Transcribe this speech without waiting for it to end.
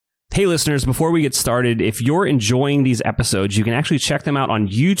Hey listeners, before we get started, if you're enjoying these episodes, you can actually check them out on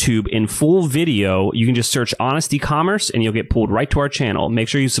YouTube in full video. You can just search Honest E-commerce and you'll get pulled right to our channel. Make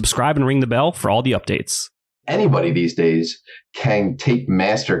sure you subscribe and ring the bell for all the updates. Anybody these days can take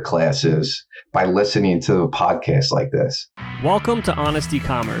master classes by listening to a podcast like this. Welcome to Honest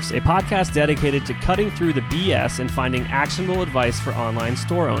E-commerce, a podcast dedicated to cutting through the BS and finding actionable advice for online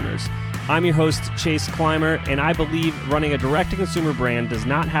store owners. I'm your host, Chase Clymer, and I believe running a direct-to-consumer brand does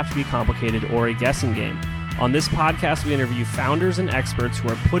not have to be complicated or a guessing game. On this podcast, we interview founders and experts who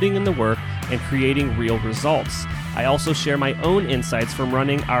are putting in the work and creating real results. I also share my own insights from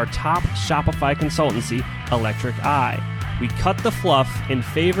running our top Shopify consultancy, Electric Eye. We cut the fluff in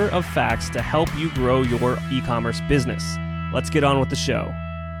favor of facts to help you grow your e-commerce business. Let's get on with the show.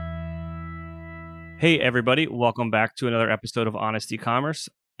 Hey, everybody. Welcome back to another episode of Honest E-commerce.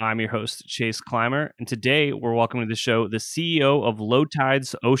 I'm your host, Chase Clymer, and today we're welcoming to the show the CEO of Low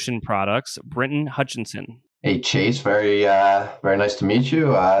Tides Ocean Products, Brenton Hutchinson. Hey, Chase. Very nice to meet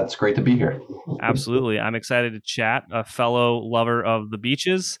you. It's great to be here. Absolutely. I'm excited to chat, a fellow lover of the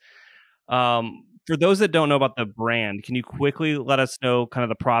beaches. For those that don't know about the brand, can you quickly let us know kind of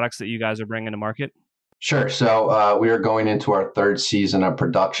the products that you guys are bringing to market? Sure. So we are going into our third season of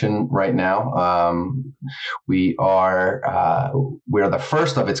production right now. We are the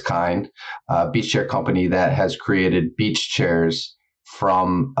first of its kind beach chair company that has created beach chairs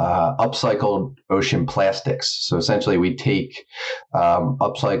from upcycled ocean plastics. So essentially, we take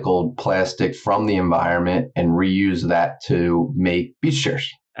upcycled plastic from the environment and reuse that to make beach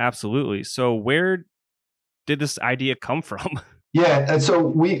chairs. Absolutely. So where did this idea come from? Yeah, and so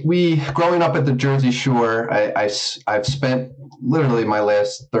we growing up at the Jersey Shore, I've spent literally my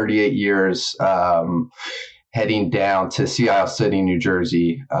last 38 years heading down to Sea Isle City, New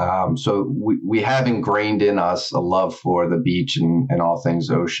Jersey. So we have ingrained in us a love for the beach and all things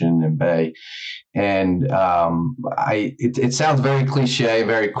ocean and bay. And it sounds very cliche,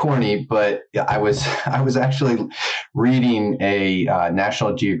 very corny, but I was actually reading a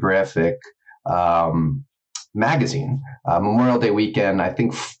National Geographic magazine, Memorial Day weekend, I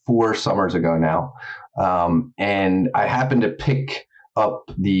think 4 summers ago now. And I happened to pick up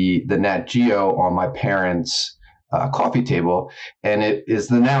the Nat Geo on my parents' coffee table. And it is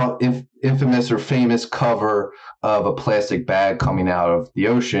the now infamous or famous cover of a plastic bag coming out of the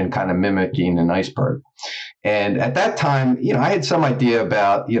ocean, kind of mimicking an iceberg. And at that time, I had some idea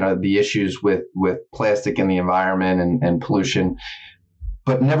about, the issues with plastic in the environment and pollution,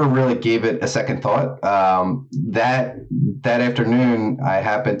 but never really gave it a second thought. That afternoon, I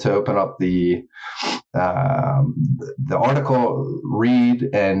happened to open up the article, read,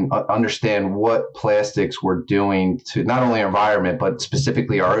 and understand what plastics were doing to not only our environment, but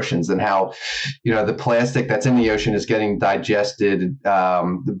specifically our oceans, and how, the plastic that's in the ocean is getting digested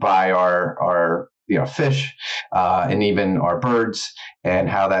by our fish and even our birds, and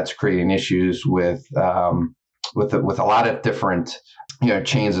how that's creating issues with a lot of different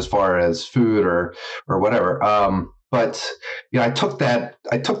chains as far as food or whatever. But I took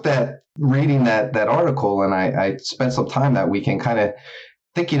that reading that article, and I spent some time that weekend kind of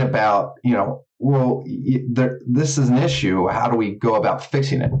thinking about, this is an issue. How do we go about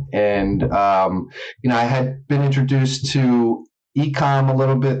fixing it? And I had been introduced to e-com a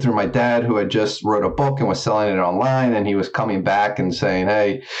little bit through my dad, who had just wrote a book and was selling it online, and he was coming back and saying,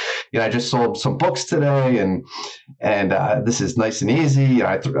 "Hey, I just sold some books today, and this is nice and easy."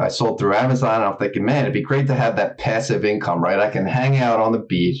 I sold through Amazon, and I'm thinking, man, it'd be great to have that passive income, right? I can hang out on the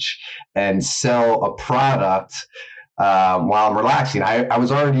beach and sell a product while I'm relaxing. I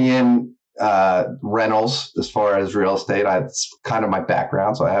was already in rentals as far as real estate. It's kind of my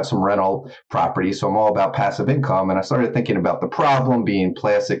background. So I have some rental property. So I'm all about passive income. And I started thinking about the problem being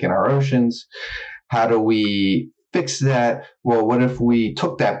plastic in our oceans. How do we fix that? Well, what if we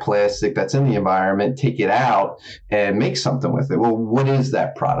took that plastic that's in the environment, take it out, and make something with it? Well, what is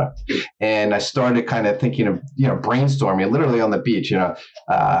that product? And I started kind of thinking of, brainstorming literally on the beach,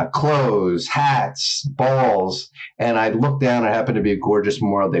 clothes, hats, balls. And I looked down, it happened to be a gorgeous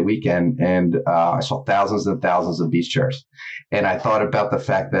Memorial Day weekend, and I saw thousands and thousands of beach chairs. And I thought about the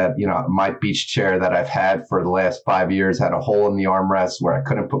fact that, my beach chair that I've had for the last 5 years had a hole in the armrest where I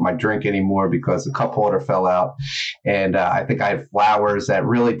couldn't put my drink anymore because the cup holder fell out. And I think I had flowers that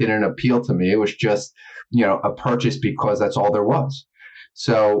really didn't appeal to me. It was just, a purchase because that's all there was.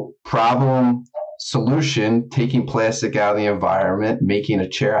 So problem solution, taking plastic out of the environment, making a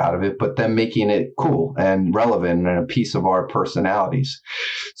chair out of it, but then making it cool and relevant and a piece of our personalities.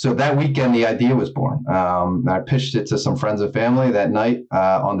 So that weekend, the idea was born. I pitched it to some friends and family that night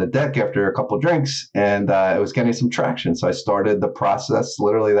on the deck after a couple of drinks, and it was getting some traction. So I started the process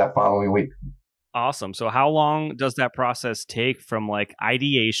literally that following week. Awesome. So how long does that process take from like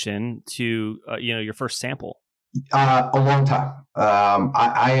ideation to, your first sample? A long time.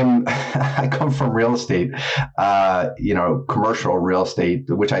 I come from real estate, commercial real estate,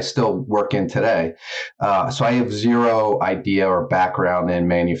 which I still work in today. So I have zero idea or background in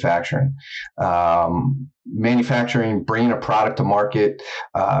manufacturing. Manufacturing, bringing a product to market,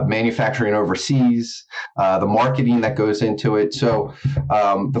 manufacturing overseas, the marketing that goes into it. So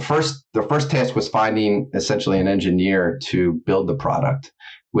the first task was finding essentially an engineer to build the product,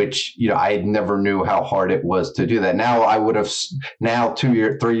 which, I never knew how hard it was to do that. Now I would have,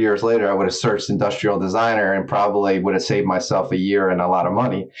 3 years later, I would have searched industrial designer and probably would have saved myself a year and a lot of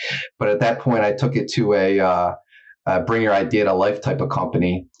money. But at that point, I took it to a bring your idea to life type of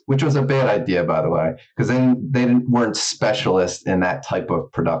company, which was a bad idea, by the way, because then they weren't specialists in that type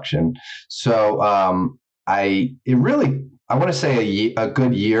of production. So I want to say a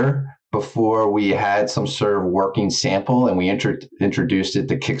good year before we had some sort of working sample, and we introduced it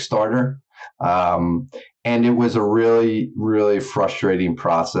to Kickstarter. And it was a really, really frustrating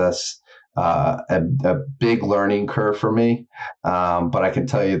process, a big learning curve for me. But I can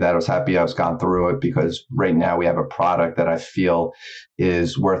tell you that I was happy I was gone through it, because right now we have a product that I feel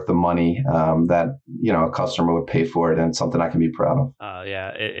is worth the money that, a customer would pay for it, and something I can be proud of.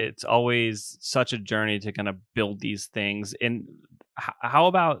 It's always such a journey to kind of build these things. And how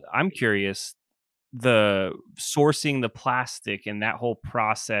about, I'm curious, the sourcing the plastic and that whole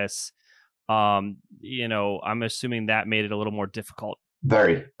process, I'm assuming that made it a little more difficult.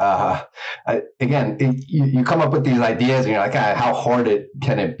 Very. Again, you come up with these ideas and you're like, how hard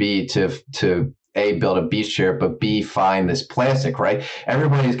can it be to A, build a beach chair, but B, find this plastic, right?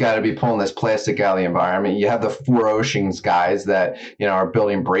 Everybody's got to be pulling this plastic out of the environment. You have the Four Oceans guys that, are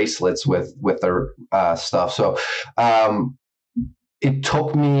building bracelets with their stuff. So it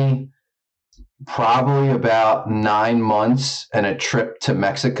took me probably about 9 months and a trip to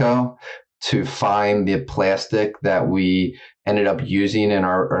Mexico to find the plastic that we ended up using in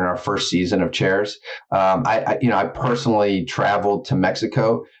our first season of chairs. I personally traveled to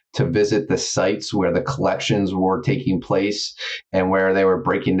Mexico to visit the sites where the collections were taking place and where they were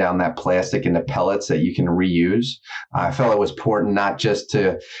breaking down that plastic into pellets that you can reuse. I felt it was important not just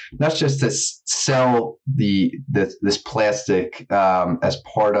to sell this plastic as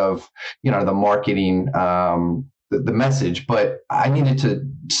part of the marketing, the message, but I needed to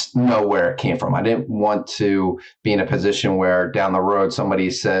know where it came from. I didn't want to be in a position where down the road somebody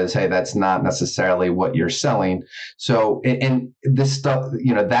says, hey, that's not necessarily what you're selling. So, and this stuff,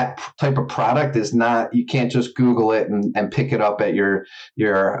 that type of product is not, you can't just Google it and pick it up at your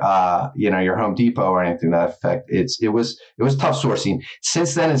Home Depot or anything to that effect. It was tough sourcing.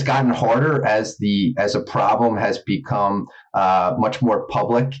 Since then, it's gotten harder as a problem has become much more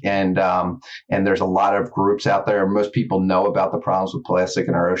public, and there's a lot of groups out there. Most people know about the problems with plastic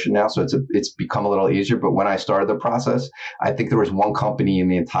in our ocean now, so it's become a little easier. But when I started the process, I think there was one company in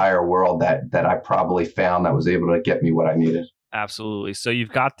the entire world that I probably found that was able to get me what I needed. Absolutely. So you've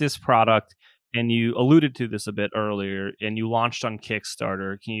got this product, and you alluded to this a bit earlier, and you launched on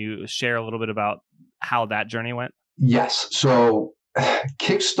Kickstarter. Can you share a little bit about how that journey went? Yes. So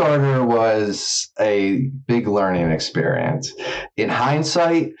Kickstarter was a big learning experience. In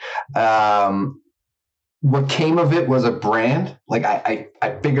hindsight, what came of it was a brand. Like I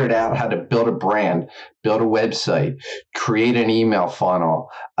figured out how to build a brand, build a website, create an email funnel.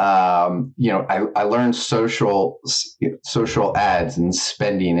 I learned social ads and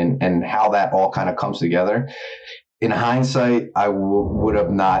spending and how that all kind of comes together. In hindsight, I would have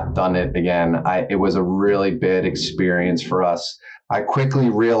not done it again. It was a really bad experience for us. I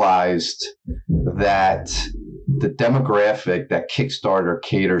quickly realized that the demographic that Kickstarter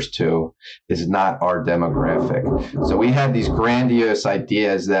caters to is not our demographic. So we had these grandiose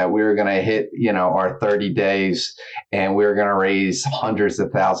ideas that we were going to hit, our 30 days, and we were going to raise hundreds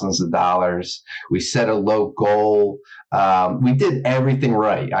of thousands of dollars. We set a low goal. We did everything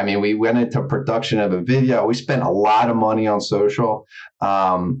right. I mean, we went into production of a video. We spent a lot of money on social.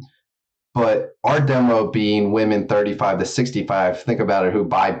 But our demo being women 35 to 65, think about it, who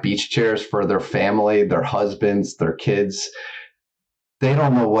buy beach chairs for their family, their husbands, their kids. They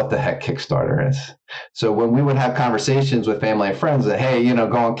don't know what the heck Kickstarter is. So when we would have conversations with family and friends that, hey,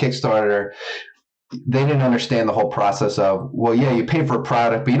 go on Kickstarter, they didn't understand the whole process of, well, yeah, you pay for a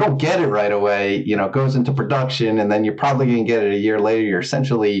product, but you don't get it right away. It goes into production, and then you're probably going to get it a year later. You're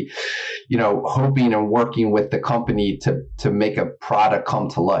essentially, hoping and working with the company to make a product come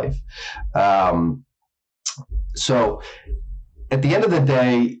to life. So at the end of the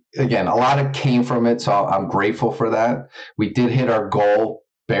day, again, a lot of came from it. So I'm grateful for that. We did hit our goal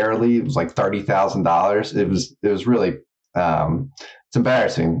barely. It was like $30,000. It was really, it's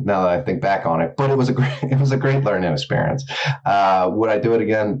embarrassing now that I think back on it, but it was a great learning experience. Would I do it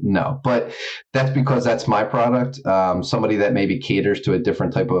again? No, but that's because that's my product. Somebody that maybe caters to a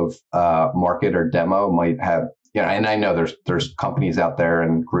different type of market or demo might have, and I know there's companies out there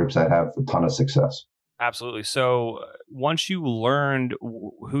and groups that have a ton of success. Absolutely. So once you learned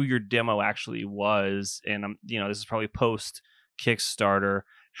who your demo actually was, and this is probably post Kickstarter,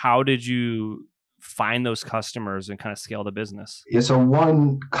 how did you find those customers and kind of scale the business? Yeah. So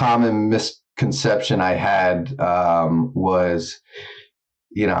one common misconception I had was,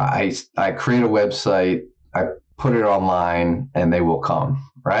 I create a website, I put it online, and they will come,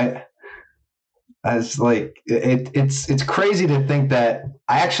 right? It's like it's crazy to think that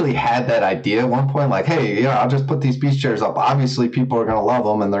I actually had that idea at one point. Like, hey, I'll just put these beach chairs up. Obviously, people are going to love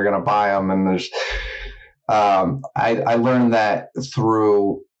them and they're going to buy them. And there's, I learned that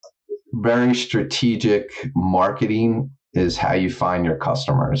through very strategic marketing is how you find your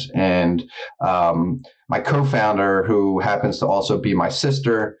customers. And my co-founder, who happens to also be my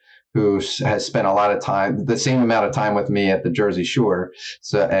sister, who has spent a lot of time, the same amount of time with me at the Jersey Shore.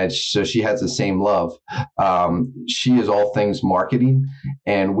 So she has the same love. She is all things marketing,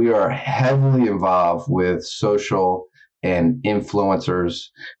 and we are heavily involved with social and influencers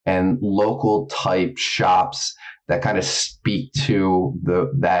and local type shops that kind of speak to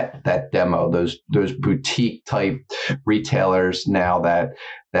that demo, those boutique type retailers now that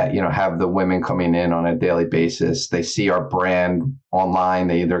have the women coming in on a daily basis. They see our brand online.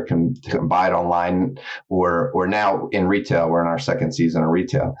 They either can buy it online or now in retail. We're in our second season of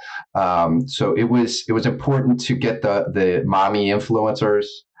retail. So it was important to get the mommy influencers,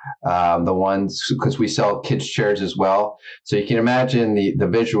 the ones, because we sell kids chairs as well. So you can imagine the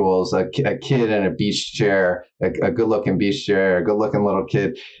visuals, a kid in a beach chair, a good looking beach chair, a good looking little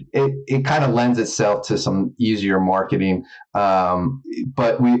kid. It kind of lends itself to some easier marketing.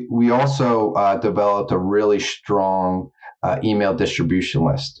 But we also developed a really strong email distribution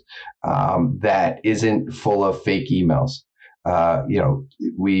list that isn't full of fake emails.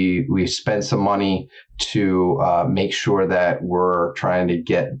 We spend some money to make sure that we're trying to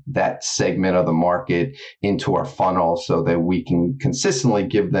get that segment of the market into our funnel so that we can consistently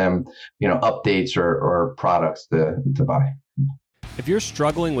give them, updates or products to buy. If you're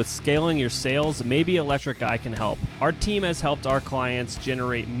struggling with scaling your sales, maybe Electric Eye can help. Our team has helped our clients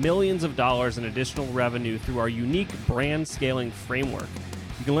generate millions of dollars in additional revenue through our unique brand scaling framework.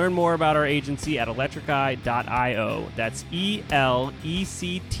 You can learn more about our agency at electriceye.io. That's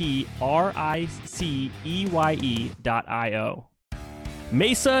electriceye.io.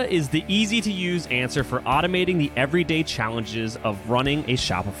 Mesa is the easy-to-use answer for automating the everyday challenges of running a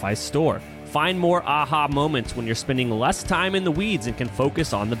Shopify store. Find more aha moments when you're spending less time in the weeds and can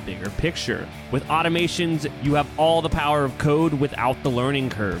focus on the bigger picture. With automations, you have all the power of code without the learning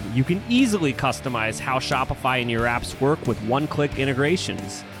curve. You can easily customize how Shopify and your apps work with one-click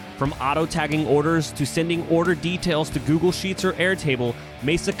integrations. From auto-tagging orders to sending order details to Google Sheets or Airtable,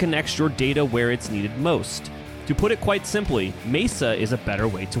 Mesa connects your data where it's needed most. To put it quite simply, Mesa is a better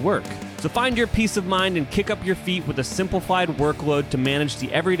way to work. So find your peace of mind and kick up your feet with a simplified workload to manage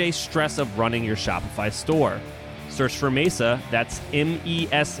the everyday stress of running your Shopify store. Search for Mesa, that's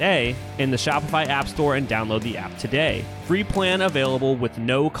MESA, in the Shopify App Store and download the app today. Free plan available with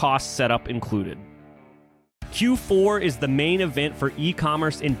no cost setup included. Q4 is the main event for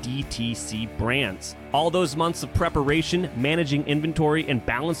e-commerce and DTC brands. All those months of preparation, managing inventory, and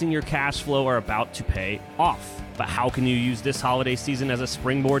balancing your cash flow are about to pay off. But how can you use this holiday season as a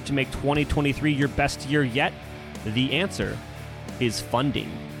springboard to make 2023 your best year yet? The answer is funding.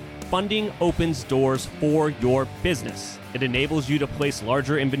 Funding opens doors for your business. It enables you to place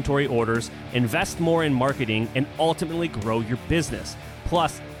larger inventory orders, invest more in marketing, and ultimately grow your business.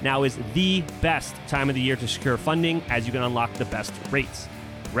 Plus, now is the best time of the year to secure funding as you can unlock the best rates.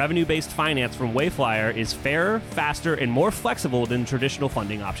 Revenue-based finance from Wayflyer is fairer, faster, and more flexible than traditional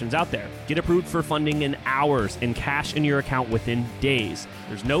funding options out there. Get approved for funding in hours and cash in your account within days.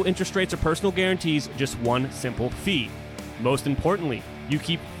 There's no interest rates or personal guarantees, just one simple fee. Most importantly, you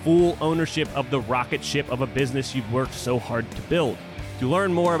keep full ownership of the rocket ship of a business you've worked so hard to build. To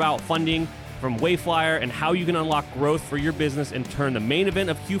learn more about funding, From Wayflyer and how you can unlock growth for your business and turn the main event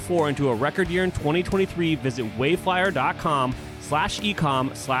of Q4 into a record year in 2023, visit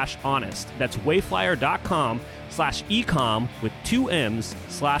wayflyer.com/ecom/honest. That's wayflyer.com/ecom with 2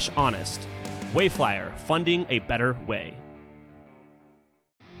 M's/honest. Wayflyer, funding a better way.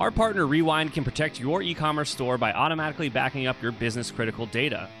 Our partner Rewind can protect your e-commerce store by automatically backing up your business-critical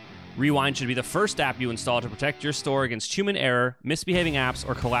data. Rewind should be the first app you install to protect your store against human error, misbehaving apps,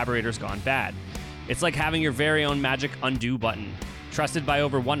 or collaborators gone bad. It's like having your very own magic undo button. Trusted by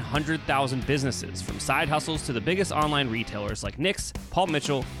over 100,000 businesses, from side hustles to the biggest online retailers like Knix, Paul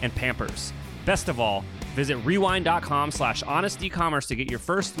Mitchell, and Pampers. Best of all, visit rewind.com/honestecommerce to get your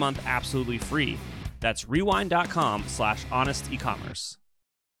first month absolutely free. That's rewind.com/honestecommerce.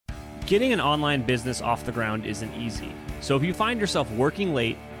 Getting an online business off the ground isn't easy. So if you find yourself working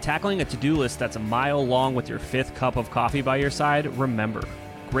late, tackling a to-do list that's a mile long with your 5th cup of coffee by your side, remember,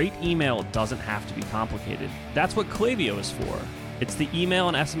 great email doesn't have to be complicated. That's what Klaviyo is for. It's the email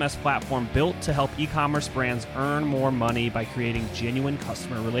and SMS platform built to help e-commerce brands earn more money by creating genuine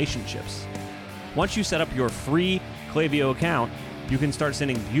customer relationships. Once you set up your free Klaviyo account, you can start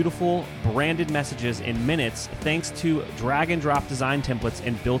sending beautiful, branded messages in minutes thanks to drag-and-drop design templates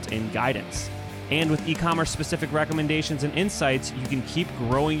and built-in guidance. And with e-commerce specific recommendations and insights, you can keep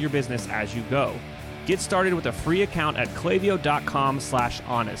growing your business as you go. Get started with a free account at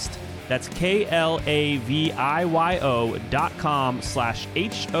klaviyo.com/honest. That's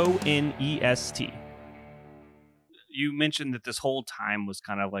KLAVIYO.com/HONEST. You mentioned that this whole time was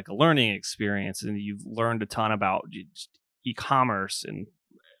kind of like a learning experience, and you've learned a ton about e-commerce and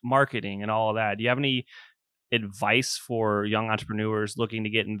marketing and all of that. Do you have any advice for young entrepreneurs looking to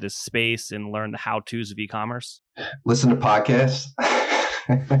get into this space and learn the how-tos of e-commerce? Listen to podcasts.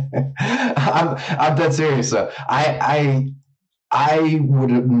 I'm dead serious. So I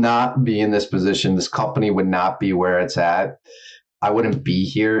would not be in this position. This company would not be where it's at. I wouldn't be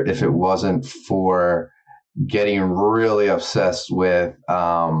here if it wasn't for getting really obsessed with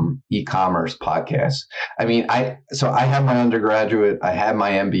e-commerce podcasts. I mean, I had my undergraduate, I had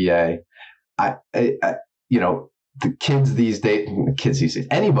my MBA. The kids these days,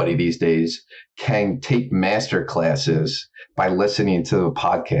 anybody these days can take master classes by listening to a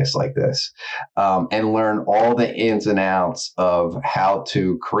podcast like this, and learn all the ins and outs of how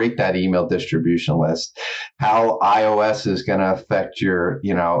to create that email distribution list, how iOS is going to affect your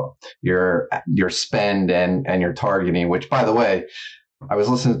spend and your targeting, which, by the way, I was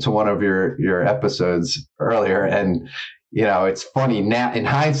listening to one of your episodes earlier, and it's funny now in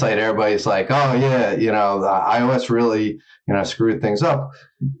hindsight, everybody's like, oh yeah, the iOS really, screwed things up.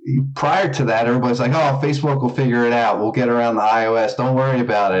 Prior to that, everybody's like, oh, Facebook will figure it out. We'll get around the iOS. Don't worry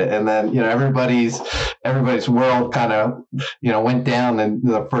about it. And then, everybody's world kind of, went down in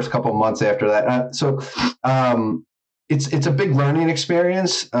the first couple of months after that. It's a big learning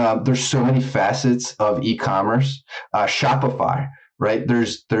experience. There's so many facets of e-commerce. Shopify. Right.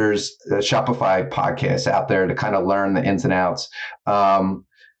 There's Shopify podcasts out there to kind of learn the ins and outs.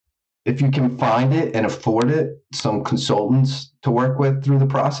 If you can find it and afford it, some consultants to work with through the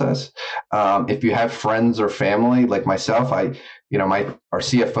process. If you have friends or family like myself, our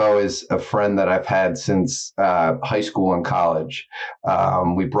CFO is a friend that I've had since high school and college.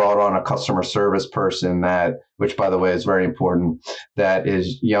 We brought on a customer service person which by the way is very important, that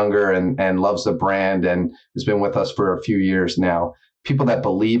is younger and loves the brand and has been with us for a few years now. People that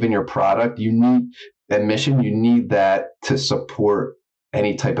believe in your product, you need that mission, you need that to support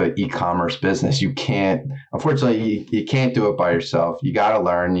any type of e-commerce business. Unfortunately, you can't do it by yourself. You got to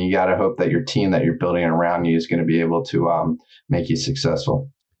learn. You got to hope that your team that you're building around you is going to be able to make you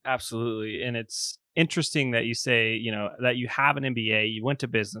successful. Absolutely. And it's interesting that you say, that you have an MBA, you went to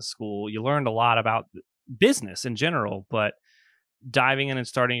business school, you learned a lot about business in general, but diving in and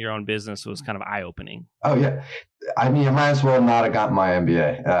starting your own business was kind of eye-opening. Oh yeah. I mean, you might as well not have gotten my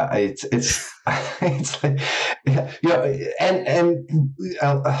MBA. It's like,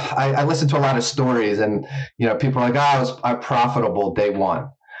 I listen to a lot of stories, and people are like, I'm profitable day one.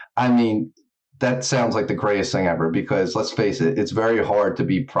 I mean, that sounds like the greatest thing ever, because let's face it, it's very hard to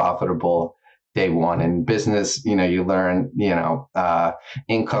be profitable day one in business. You learn,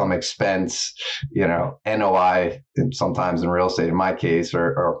 income, expense, NOI, and sometimes in real estate, in my case,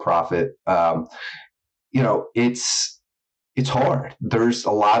 or profit. It's hard. There's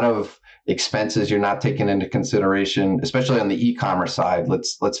a lot of expenses you're not taking into consideration, especially on the e-commerce side.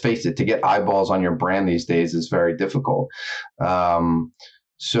 Let's face it, to get eyeballs on your brand these days is very difficult. MBA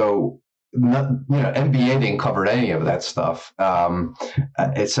didn't cover any of that stuff.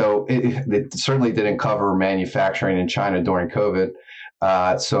 It certainly didn't cover manufacturing in China during COVID.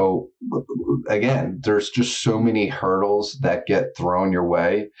 So again, there's just so many hurdles that get thrown your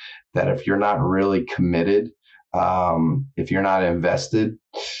way that if you're not really committed, if you're not invested,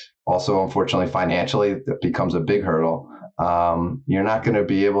 also unfortunately financially, that becomes a big hurdle. You're not going to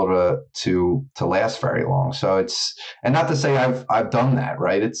be able to last very long. So and not to say I've done that,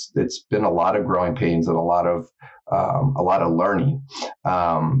 right? It's been a lot of growing pains and a lot of learning.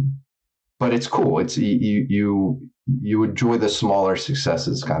 But it's cool. It's you enjoy the smaller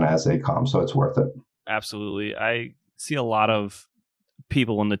successes kind of as they come. So it's worth it. Absolutely. I see a lot of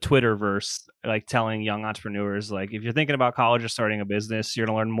people in the Twitterverse like telling young entrepreneurs, like, if you're thinking about college or starting a business, you're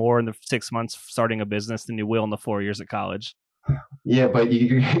going to learn more in the 6 months starting a business than you will in the 4 years at college. Yeah, but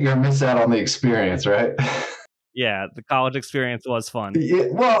you're going to miss out on the experience, right? Yeah, the college experience was fun. Yeah,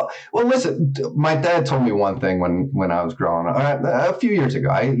 well, listen, my dad told me one thing when I was growing up a few years ago.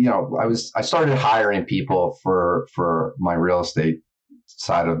 I started hiring people for my real estate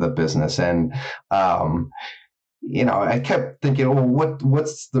side of the business, and I kept thinking, well,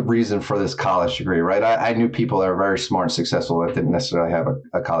 what's the reason for this college degree, right? I knew people that are very smart and successful that didn't necessarily have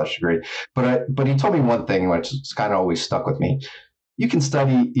a college degree, but he told me one thing which has kind of always stuck with me. You can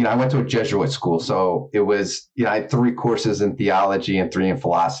study, I went to a Jesuit school, so it was, I had 3 courses in theology and 3 in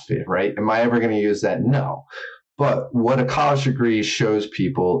philosophy, right? Am I ever going to use that? No. But what a college degree shows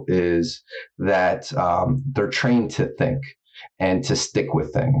people is that they're trained to think and to stick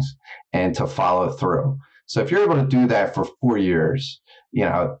with things and to follow through. So if you're able to do that for 4 years,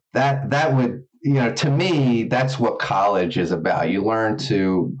 that would, to me, that's what college is about. You learn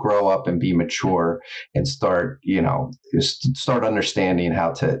to grow up and be mature and start understanding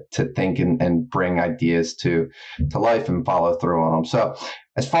how to think and bring ideas to life and follow through on them. So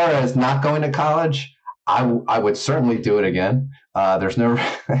as far as not going to college, I would certainly do it again. There's no,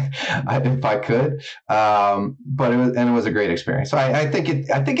 if I could, but it was a great experience. So I think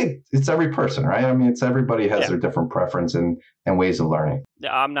it's every person, right? I mean, it's everybody has their different preference and ways of learning.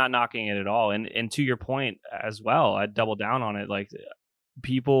 I'm not knocking it at all. And to your point as well, I'd double down on it. Like,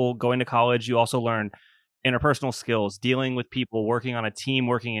 people going to college, you also learn interpersonal skills, dealing with people, working on a team,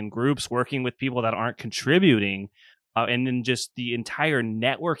 working in groups, working with people that aren't contributing. And then just the entire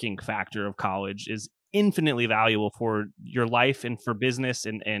networking factor of college is infinitely valuable for your life and for business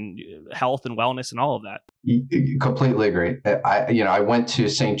and health and wellness and all of that. Completely agree. I went to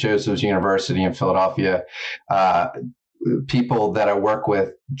St. Joseph's University in Philadelphia. People that I work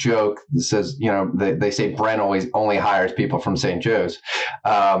with joke, says, they say Brent only hires people from St. Joe's,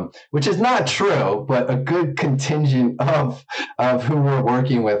 which is not true, but a good contingent of who we're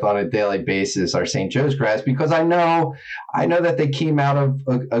working with on a daily basis are St. Joe's grads, because I know that they came out of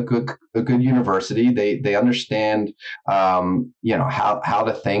a good university. They understand, how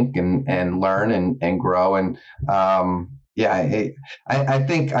to think and learn and grow. And, I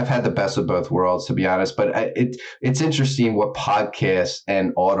think I've had the best of both worlds, to be honest. But it's interesting what podcasts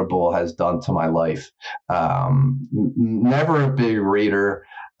and Audible has done to my life. Never a big reader.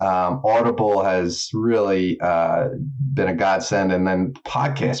 Audible has really been a godsend. And then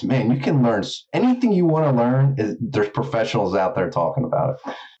podcasts, man, you can learn anything you want to learn. There's professionals out there talking about it.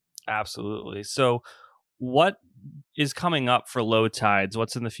 Absolutely. So what is coming up for Low Tides?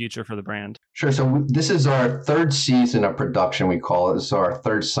 What's in the future for the brand? Sure. So this is our 3rd season of production, we call it. This is our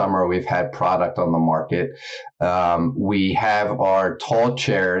 3rd summer we've had product on the market. We have our tall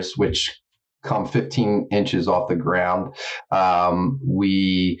chairs, which come 15 inches off the ground. That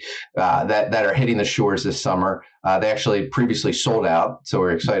are hitting the shores this summer. They actually previously sold out, so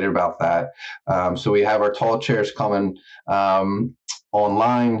we're excited about that. So we have our tall chairs coming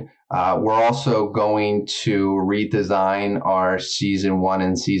online. We're also going to redesign our season 1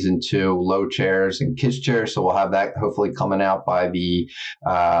 and season 2 low chairs and kids chairs. So we'll have that hopefully coming out by the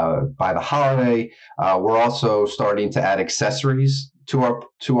holiday. We're also starting to add accessories to our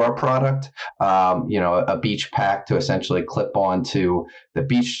product. A beach pack to essentially clip onto the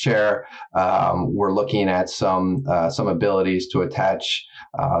beach chair. We're looking at some abilities to attach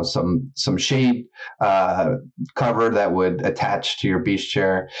some shade cover that would attach to your beach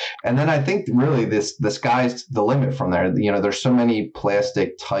chair. And then I think really the sky's the limit from there. There's so many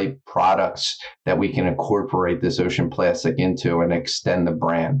plastic type products that we can incorporate this ocean plastic into and extend the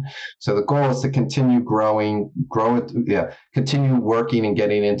brand. So the goal is to continue continue working and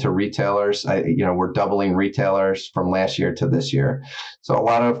getting into retailers. We're doubling retailers from last year to this year. So a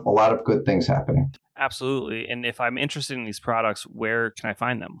lot of good things happening. Absolutely. And if I'm interested in these products, where can I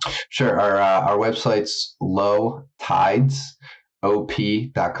find them? Sure. Our website's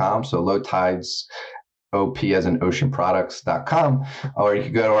lowtidesop.com. So Low Tides OP as in oceanproducts.com, or you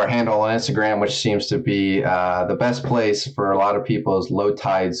can go to our handle on Instagram, which seems to be the best place for a lot of people is Low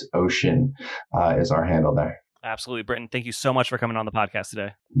Tides Ocean is our handle there. Absolutely. Brenton, thank you so much for coming on the podcast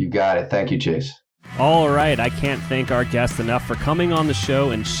today. You got it. Thank you, Chase. All right. I can't thank our guests enough for coming on the show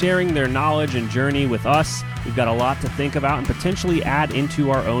and sharing their knowledge and journey with us. We've got a lot to think about and potentially add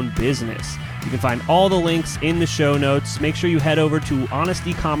into our own business. You can find all the links in the show notes. Make sure you head over to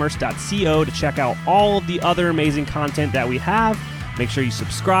honestecommerce.co to check out all of the other amazing content that we have. Make sure you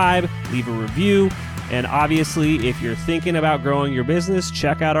subscribe, leave a review, and obviously, if you're thinking about growing your business,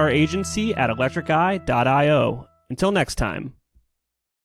 check out our agency at electriceye.io. Until next time.